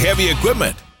buy heavy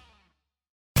equipment.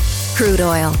 Crude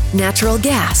oil, natural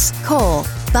gas, coal.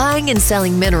 Buying and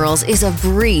selling minerals is a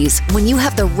breeze when you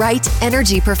have the right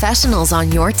energy professionals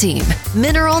on your team.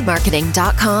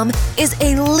 MineralMarketing.com is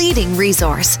a leading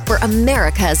resource for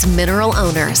America's mineral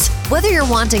owners. Whether you're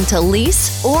wanting to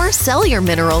lease or sell your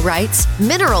mineral rights,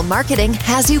 Mineral Marketing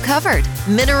has you covered.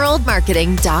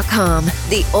 MineralMarketing.com,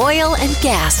 the oil and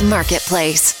gas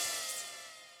marketplace.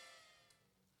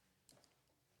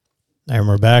 And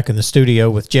we're back in the studio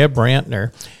with Jeb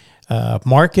Brantner,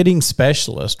 marketing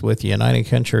specialist with United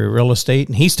Country Real Estate,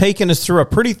 and he's taken us through a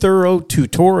pretty thorough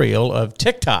tutorial of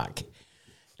TikTok.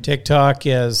 TikTok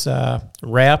is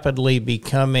rapidly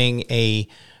becoming a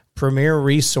premier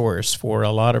resource for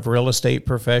a lot of real estate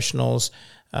professionals,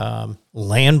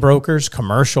 land brokers,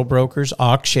 commercial brokers,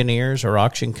 auctioneers or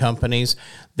auction companies.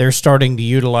 They're starting to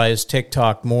utilize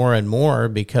TikTok more and more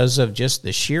because of just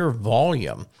the sheer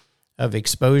volume of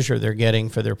exposure they're getting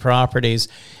for their properties.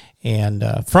 And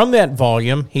from that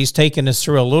volume, he's taken us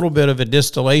through a little bit of a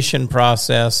distillation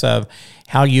process of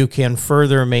how you can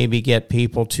further maybe get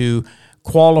people to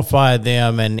qualify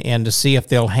them and to see if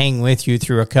they'll hang with you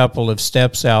through a couple of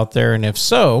steps out there. And if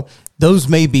so, those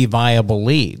may be viable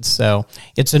leads. So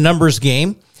it's a numbers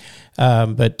game,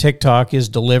 but TikTok is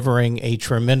delivering a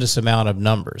tremendous amount of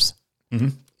numbers.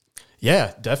 Mm-hmm.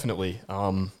 Yeah, definitely.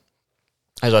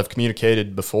 As I've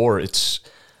communicated before, it's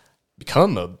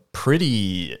become a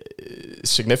pretty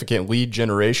significant lead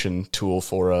generation tool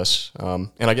for us.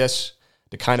 And I guess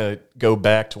to kind of go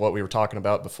back to what we were talking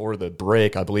about before the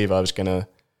break, I believe I was going to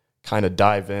kind of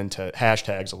dive into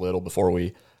hashtags a little before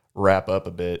we wrap up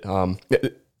a bit.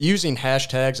 Using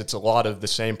hashtags, it's a lot of the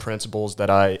same principles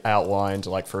that I outlined,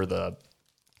 like for the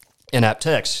in-app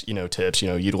text, tips,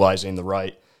 utilizing the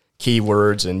right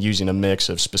keywords and using a mix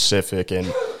of specific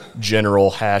and general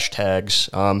hashtags.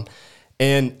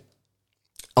 And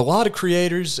a lot of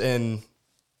creators and,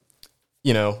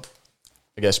 I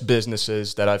guess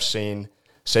businesses that I've seen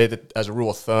say that as a rule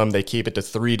of thumb, they keep it to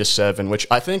 3 to 7, which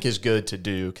I think is good to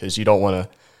do because you don't want to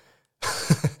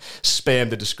spam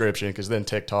the description because then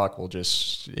TikTok will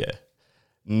just,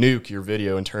 nuke your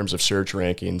video in terms of search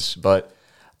rankings. But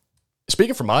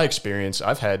speaking from my experience,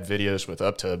 I've had videos with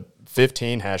up to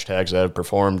 15 hashtags that have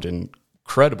performed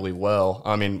incredibly well.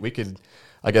 I mean, we could,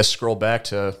 I guess, scroll back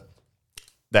to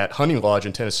that hunting lodge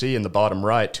in Tennessee in the bottom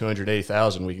right,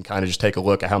 280,000. We can kind of just take a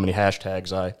look at how many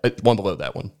hashtags one below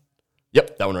that one.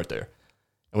 Yep, that one right there.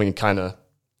 And we can kind of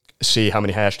see how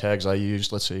many hashtags I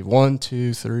used. Let's see, 1,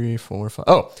 2, 3, 4, 5.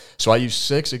 Oh, so I used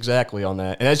 6 exactly on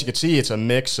that. And as you can see, it's a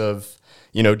mix of,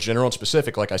 general and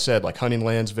specific. Like I said, like hunting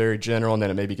land's very general, and then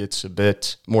it maybe gets a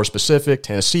bit more specific.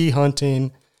 Tennessee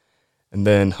hunting, and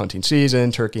then hunting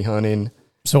season, turkey hunting.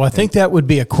 So I think that would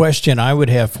be a question I would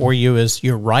have for you is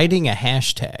you're writing a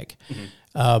hashtag.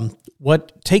 Mm-hmm.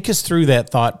 Take us through that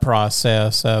thought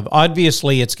process of,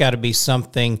 obviously it's got to be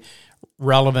something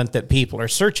relevant that people are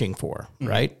searching for,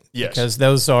 right? Yes. Because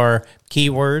those are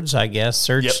keywords, I guess,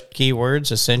 search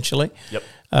keywords essentially. Yep.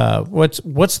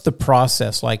 What's the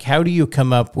process like? How do you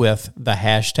come up with the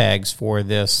hashtags for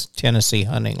this Tennessee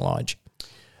hunting lodge?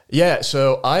 Yeah,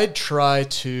 so I try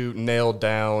to nail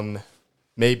down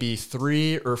maybe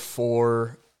 3 or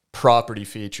 4 property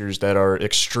features that are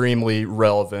extremely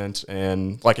relevant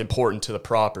and like important to the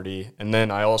property. And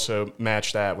then I also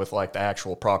match that with like the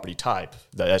actual property type,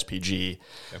 the SPG.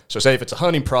 Okay. So say if it's a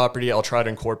hunting property, I'll try to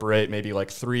incorporate maybe like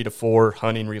 3 to 4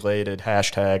 hunting related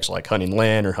hashtags like hunting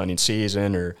land or hunting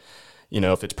season, or,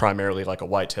 if it's primarily like a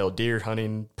white-tailed deer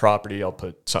hunting property, I'll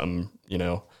put something,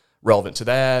 relevant to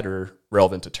that or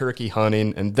relevant to turkey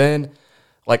hunting. And then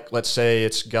like, let's say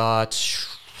it's got,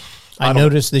 I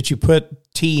noticed that you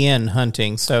put TN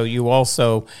hunting, so you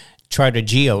also try to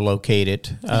geolocate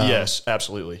it. Yes,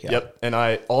 absolutely. Yeah. Yep. And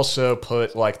I also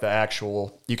put like the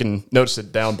actual, you can notice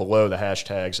it down below the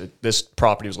hashtags. This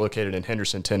property was located in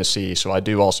Henderson, Tennessee. So I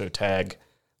do also tag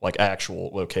like actual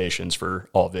locations for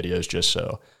all videos, just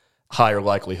so higher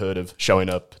likelihood of showing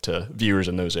up to viewers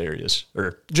in those areas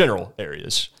or general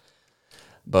areas.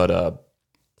 But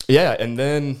and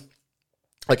then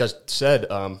like I said,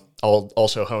 I'll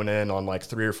also hone in on like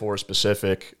 3 or 4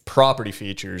 specific property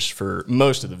features for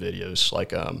most of the videos,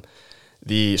 like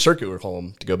the circular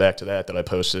home, to go back to that I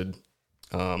posted.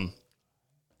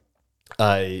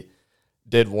 I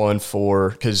did one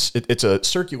because it's a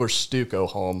circular stucco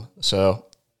home. So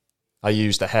I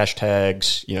used the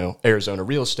hashtags, Arizona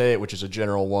real estate, which is a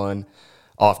general one,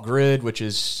 off-grid, which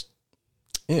is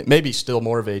maybe still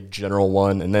more of a general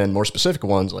one, and then more specific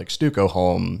ones like stucco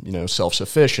home,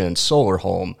 self-sufficient, solar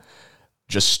home,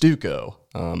 just stucco.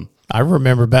 I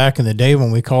remember back in the day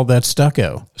when we called that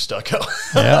stucco. Stucco.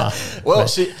 Yeah. Well,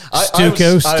 see,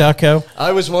 stucco.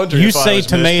 I was wondering. You if say I was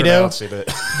tomato.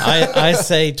 It. I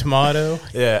say tomato.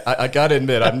 Yeah, I got to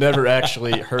admit, I've never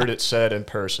actually heard it said in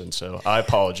person, so I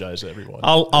apologize, everyone.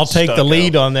 I'll take the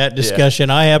lead on that discussion.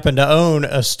 Yeah. I happen to own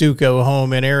a stucco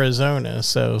home in Arizona,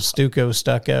 so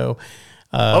stucco.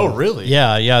 Oh, really?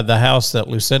 Yeah. The house that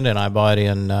Lucinda and I bought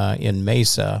in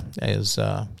Mesa has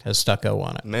stucco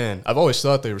on it. Man, I've always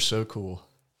thought they were so cool.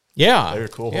 Yeah, they're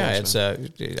cool. Yeah, homes,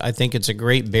 I think it's a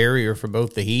great barrier for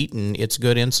both the heat and it's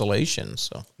good insulation.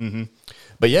 So,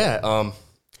 but yeah,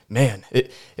 man,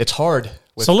 it's hard.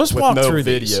 With, so let's walk no through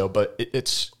video, these. but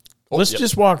it's Let's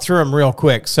just walk through them real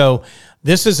quick. So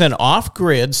this is an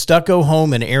off-grid stucco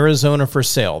home in Arizona for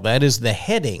sale. That is the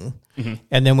heading.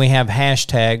 And then we have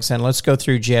hashtags, and let's go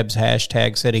through Jeb's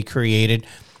hashtags that he created.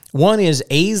 One is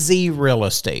AZ Real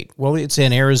Estate. Well, it's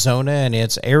in Arizona, and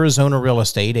it's Arizona Real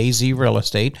Estate, AZ Real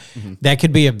Estate. That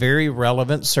could be a very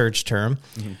relevant search term.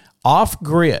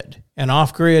 Off-grid. And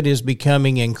off-grid is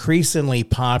becoming increasingly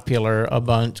popular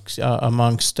amongst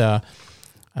all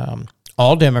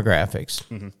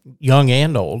demographics, young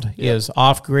and old. Is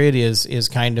off-grid is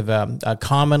kind of a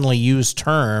commonly used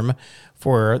term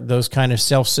for those kind of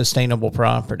self-sustainable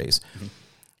properties.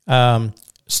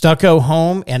 Stucco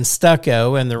home and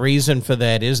stucco, and the reason for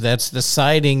that is that's the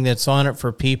siding that's on it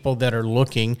for people that are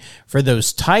looking for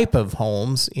those type of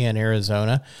homes in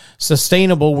Arizona.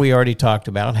 Sustainable, we already talked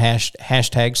about,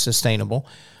 hashtag sustainable.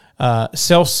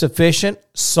 Self-sufficient,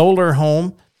 solar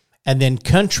home, and then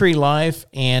country life,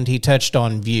 and he touched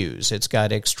on views. It's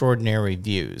got extraordinary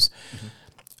views.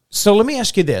 So let me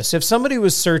ask you this. If somebody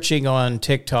was searching on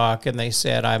TikTok and they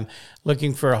said, I'm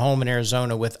looking for a home in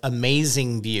Arizona with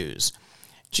amazing views,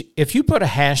 if you put a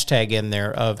hashtag in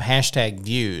there of hashtag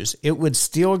views, it would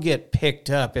still get picked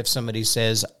up if somebody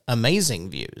says amazing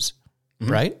views,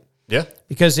 right? Yeah.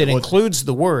 Because it includes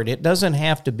the word. It doesn't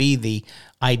have to be the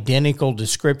identical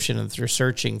description that they're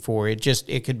searching for.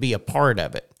 It could be a part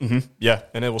of it. Yeah,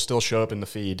 and it will still show up in the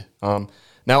feed.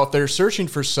 Now, if they're searching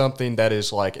for something that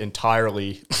is like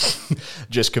entirely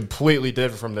just completely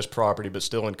different from this property, but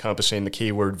still encompassing the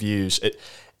keyword views,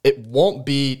 it won't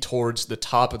be towards the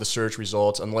top of the search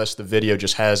results unless the video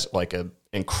just has like an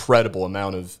incredible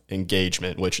amount of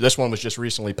engagement, which this one was just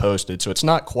recently posted, so it's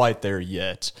not quite there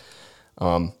yet.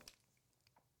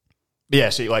 Yeah,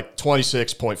 see, like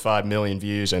 26.5 million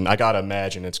views, and I got to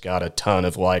imagine it's got a ton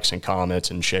of likes and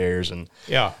comments and shares and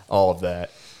all of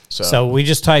that. So we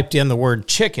just typed in the word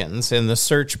chickens in the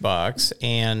search box,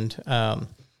 and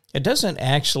it doesn't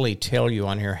actually tell you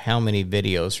on here how many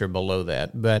videos are below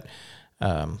that, but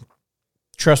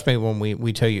trust me when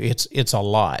we tell you it's a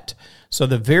lot. So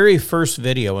the very first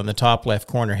video in the top left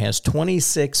corner has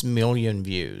 26 million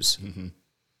views.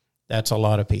 That's a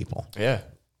lot of people. Yeah.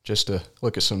 Just to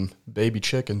look at some baby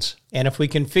chickens. And if we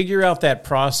can figure out that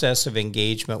process of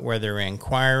engagement where they're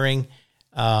inquiring,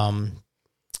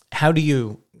 how do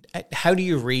you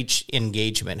reach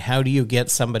engagement? How do you get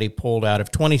somebody pulled out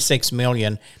of 26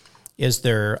 million? Is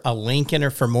there a link in there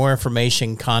for more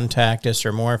information? Contact us,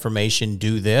 or more information,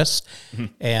 do this.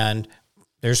 And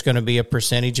there's going to be a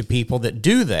percentage of people that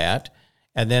do that.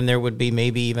 And then there would be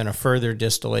maybe even a further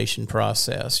distillation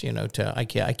process,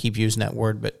 I keep using that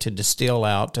word, but to distill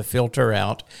out, to filter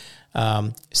out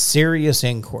serious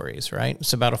inquiries, right?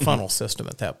 It's about a funnel system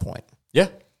at that point. Yeah.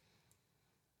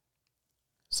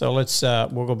 So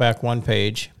we'll go back one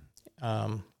page.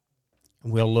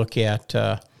 We'll look at,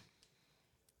 I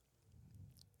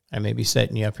may be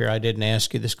setting you up here. I didn't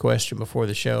ask you this question before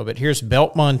the show, but here's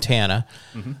Belt, Montana.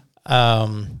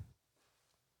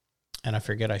 And I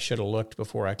forget, I should have looked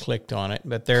before I clicked on it,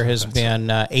 but there has been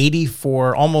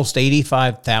almost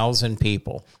 85,000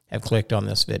 people have clicked on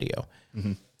this video.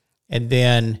 And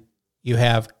then you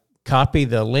have copy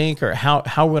the link, or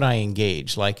how would I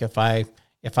engage? Like if I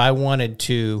wanted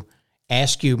to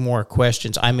ask you more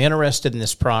questions, I'm interested in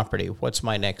this property, what's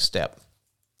my next step?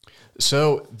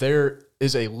 So there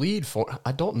is a lead form.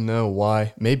 I don't know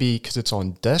why. Maybe because it's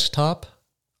on desktop.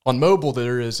 On mobile,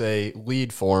 there is a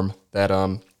lead form that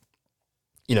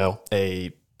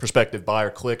a prospective buyer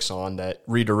clicks on that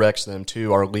redirects them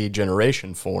to our lead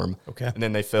generation form. Okay. And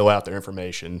then they fill out their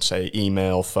information, say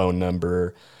email, phone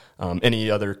number, any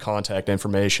other contact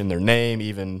information, their name,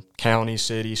 even county,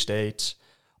 city, states,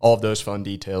 all of those fun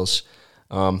details.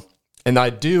 And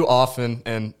I do often,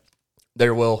 and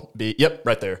there will be,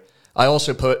 right there. I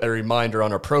also put a reminder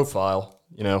on our profile,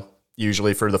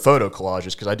 usually for the photo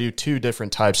collages, because I do two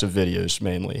different types of videos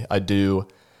mainly. I do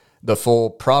the full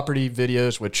property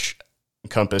videos, which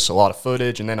encompass a lot of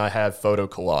footage, and then I have photo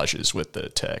collages with the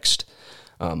text.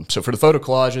 So for the photo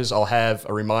collages, I'll have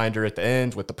a reminder at the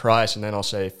end with the price, and then I'll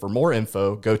say, for more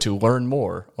info, go to Learn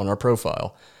More on our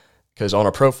profile. Because on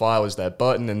our profile is that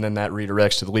button, and then that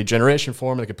redirects to the lead generation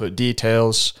form. They can put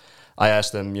details. I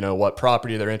ask them, what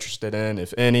property they're interested in,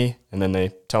 if any, and then they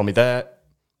tell me that.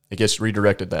 It gets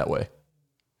redirected that way.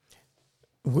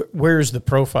 Where's the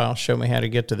profile? Show me how to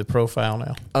get to the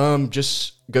profile now.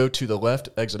 Just go to the left,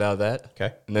 exit out of that.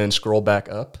 Okay. And then scroll back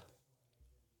up.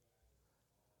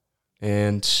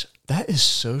 And that is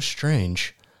so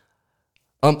strange.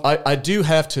 I do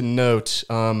have to note,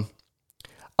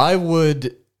 I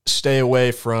would stay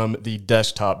away from the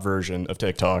desktop version of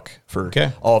TikTok for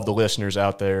all of the listeners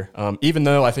out there. Even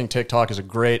though I think TikTok is a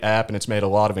great app and it's made a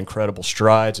lot of incredible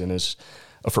strides and is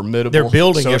a formidable They're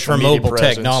building it for mobile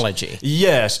presence. Technology.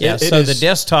 Yes. Yeah, so the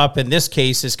desktop in this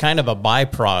case is kind of a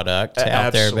byproduct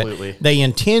out there. Absolutely. But they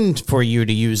intend for you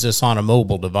to use this on a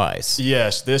mobile device.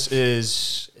 Yes,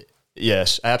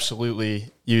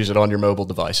 absolutely use it on your mobile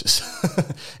devices.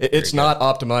 It's not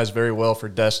optimized very well for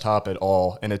desktop at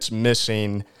all, and it's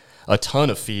missing a ton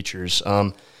of features.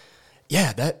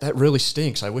 That really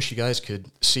stinks. I wish you guys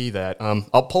could see that.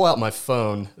 I'll pull out my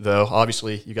phone, though.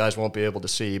 Obviously, you guys won't be able to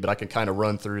see, but I can kind of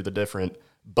run through the different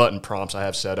button prompts I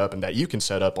have set up and that you can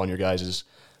set up on your guys'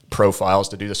 profiles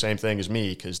to do the same thing as me,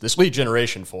 because this lead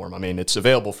generation form, I mean, it's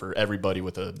available for everybody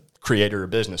with a creator or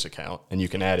business account, and you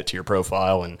can add it to your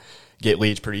profile and get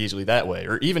leads pretty easily that way,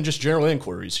 or even just general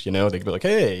inquiries. You know, they could be like,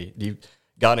 hey, do you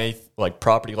got any like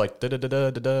property like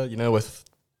da-da-da-da-da-da, you know, with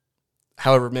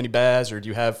however many baths, or do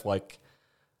you have like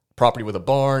property with a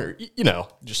barn, or, you know,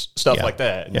 just stuff like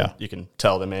that. And you can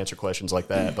tell them, answer questions like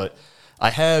that. But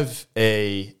I have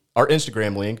our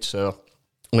Instagram linked, so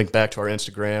link back to our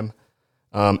Instagram.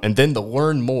 And then the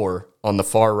learn more on the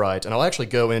far right, and I'll actually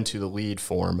go into the lead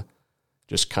form,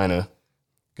 just kind of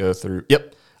go through.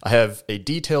 Yep, I have a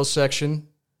details section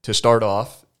to start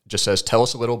off. Just says, tell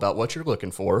us a little about what you're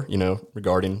looking for, you know,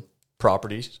 regarding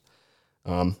properties.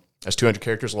 That's 200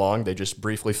 characters long. They just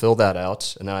briefly fill that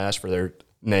out, and then I ask for their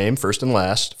name, first and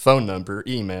last, phone number,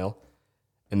 email,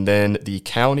 and then the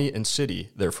county and city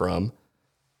they're from.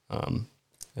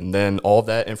 And then all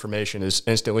that information is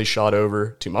instantly shot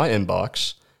over to my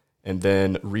inbox and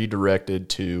then redirected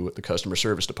to the customer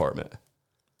service department.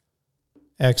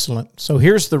 Excellent. So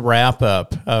here's the wrap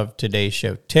up of today's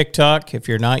show. TikTok, if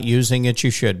you're not using it, you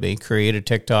should be. Create a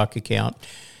TikTok account.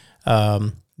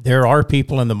 There are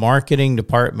people in the marketing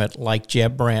department like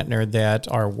Jeb Brantner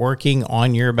that are working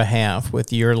on your behalf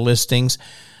with your listings.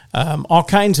 All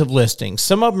kinds of listings.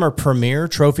 Some of them are premier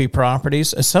trophy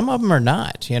properties. Some of them are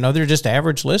not. You know, they're just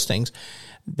average listings.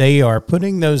 They are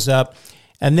putting those up,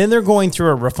 and then they're going through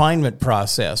a refinement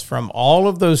process from all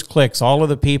of those clicks, all of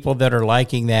the people that are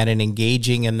liking that and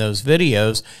engaging in those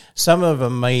videos. Some of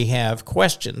them may have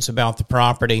questions about the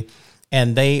property,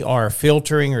 and they are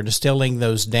filtering or distilling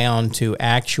those down to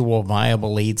actual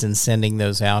viable leads and sending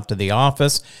those out to the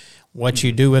office. What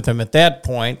you do with them at that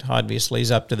point, obviously,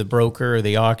 is up to the broker or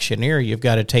the auctioneer. You've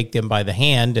got to take them by the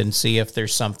hand and see if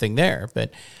there's something there.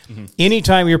 But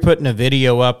anytime you're putting a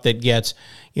video up that gets,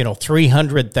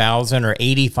 300,000 or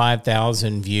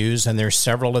 85,000 views, and there's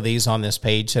several of these on this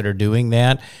page that are doing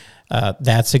that,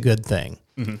 that's a good thing.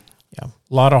 Yeah, a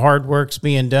lot of hard work's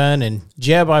being done. And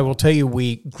Jeb, I will tell you,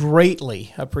 we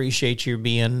greatly appreciate you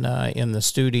being in the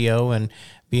studio and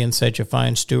being such a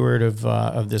fine steward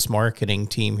of this marketing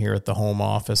team here at the home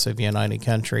office of United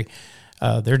Country.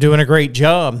 They're doing a great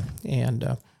job,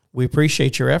 and we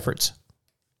appreciate your efforts.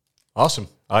 Awesome.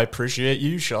 I appreciate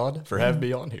you, Sean, for having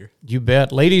me on here. You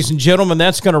bet. Ladies and gentlemen,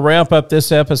 that's going to wrap up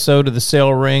this episode of The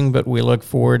Sale Ring, but we look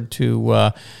forward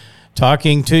to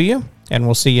talking to you, and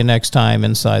we'll see you next time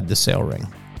inside The Sale Ring.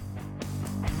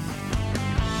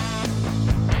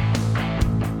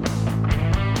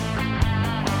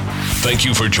 Thank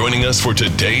you for joining us for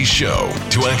today's show.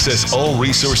 To access all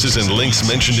resources and links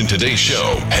mentioned in today's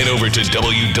show, head over to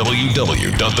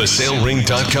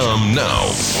www.thesalering.com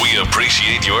now. We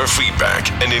appreciate your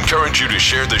feedback and encourage you to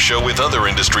share the show with other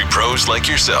industry pros like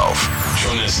yourself.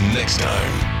 Join us next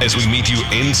time as we meet you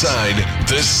inside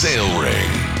The Sale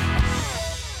Ring.